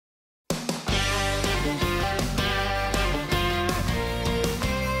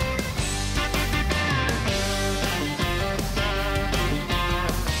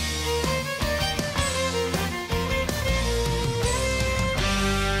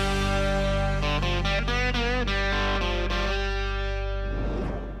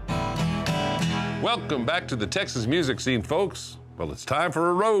Welcome back to the Texas music scene, folks. Well, it's time for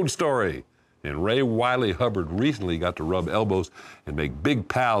a road story. And Ray Wylie Hubbard recently got to rub elbows and make big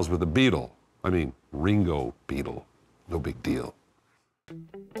pals with a Beatle. I mean, Ringo Beatle. No big deal.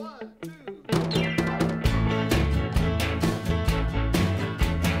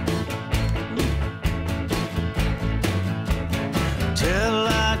 Tell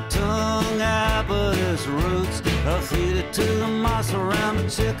that tongue out but its roots. I'll feed it to the moss around the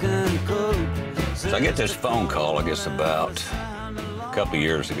chicken coop. So I get this phone call, I guess about a couple of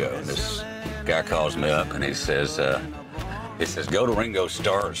years ago. This guy calls me up and he says, go to Ringo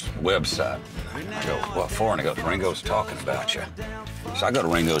Starr's website. I go, what for? And he goes, Ringo's talking about you. So I go to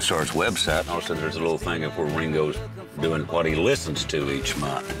Ringo Starr's website, and also there's a little thing of where Ringo's doing what he listens to each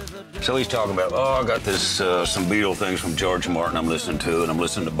month. So he's talking about, oh, I got this, some Beatle things from George Martin I'm listening to, and I'm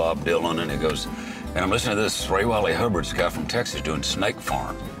listening to Bob Dylan, and he goes, and I'm listening to this Ray Wylie Hubbard, this guy from Texas doing Snake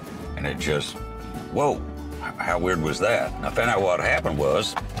Farm. And it just, whoa, how weird was that? And I found out what happened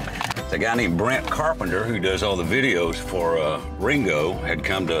was, the guy named Brent Carpenter, who does all the videos for Ringo, had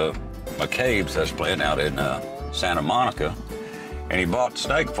come to McCabe's that's playing out in Santa Monica, and he bought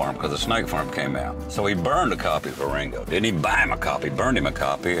Snake Farm because the Snake Farm came out. So he burned a copy for Ringo. Didn't even buy him a copy, burned him a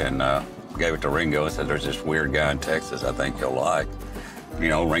copy, and gave it to Ringo and said, there's this weird guy in Texas I think you'll like. You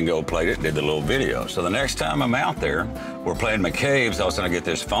know, Ringo played it, did the little video. So the next time I'm out there, we're playing McCabe's, all of a sudden I get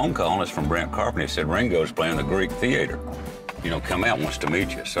this phone call, and it's from Brent Carpenter. He said, Ringo's playing the Greek Theater. You know, come out, wants to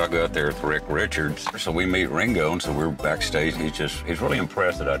meet you. So I go out there with Rick Richards. So we meet Ringo, and so we're backstage. He's really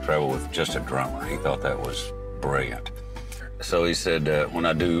impressed that I travel with just a drummer. He thought that was brilliant. So he said, when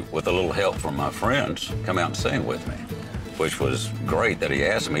I do, with a little help from my friends, come out and sing with me, which was great that he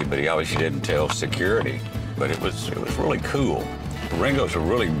asked me, but he obviously didn't tell security. But it was really cool. Ringo's a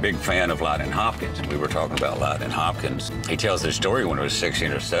really big fan of Lightning Hopkins, and we were talking about Lightning Hopkins. He tells this story when he was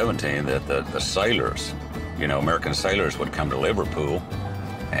 16 or 17 that the sailors, you know, American sailors would come to Liverpool,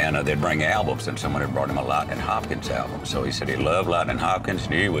 and they'd bring albums, and someone had brought him a Lightning Hopkins album. So he said he loved Lightning Hopkins,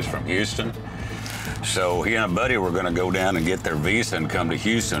 knew he was from Houston. So he and a buddy were going to go down and get their visa and come to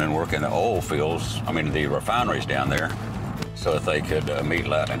Houston and work in the oil fields, I mean, the refineries down there, so that they could meet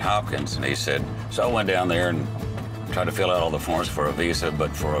Lightning Hopkins. And he said, so I went down there and tried to fill out all the forms for a visa, but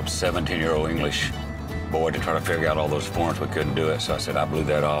for a 17-year-old English boy to try to figure out all those forms, we couldn't do it. So I said, I blew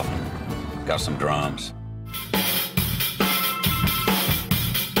that off and got some drums.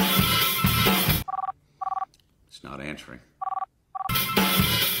 It's not answering.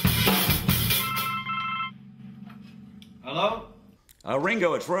 Hello?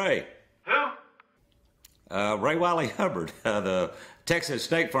 Ringo, it's Ray. Who? Ray Wylie Hubbard, the Texas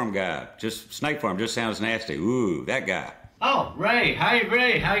Snake Farm guy. Just Snake Farm just sounds nasty. Ooh, that guy. Oh, Ray. Hey,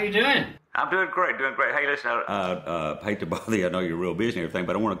 Ray. How you doing? I'm doing great, doing great. Hey, listen, hate to bother you. I know you're real busy and everything,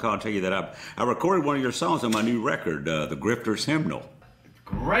 but I want to call and tell you that I recorded one of your songs on my new record, The Grifter's Hymnal.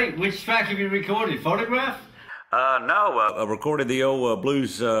 Great. Which track have you recorded? Photograph? No, I recorded the old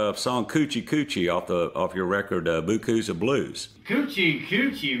blues song Coochie Coochie off your record, Bukus of Blues. Coochie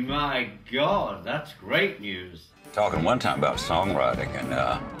Coochie, my God, that's great news. Talking one time about songwriting, and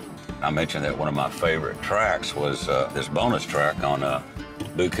I mentioned that one of my favorite tracks was this bonus track on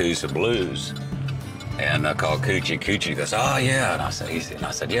Bukus of Blues, and called Coochie Coochie. He goes, oh yeah, and I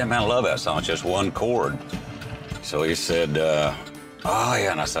said, yeah, man, I love that song. It's just one chord. So he said, oh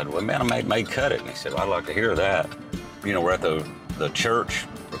yeah, and I said, well, man, I may cut it. And he said, well, I'd like to hear that. You know, we're at the church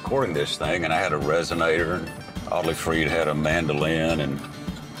recording this thing, and I had a resonator, and Audley Freed had a mandolin, and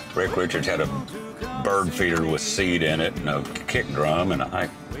Rick Richards had a bird feeder with seed in it and a kick drum, and I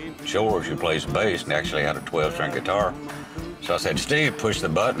think George, who plays bass, and actually had a 12-string guitar. So I said, Steve, push the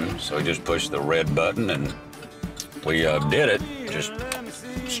button. So he just pushed the red button, and we did it, just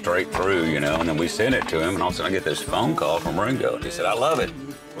straight through, you know, and then we sent it to him, and all of a sudden I get this phone call from Ringo. He said, I love it.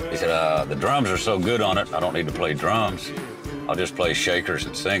 He said, the drums are so good on it, I don't need to play drums. I'll just play shakers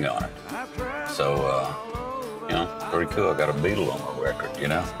and sing on it. So, you know, pretty cool. I got a Beatle on my record, you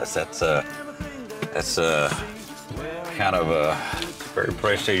know. That's kind of a very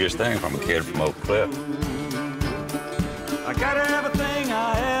prestigious thing from a kid from Oak Cliff. I gotta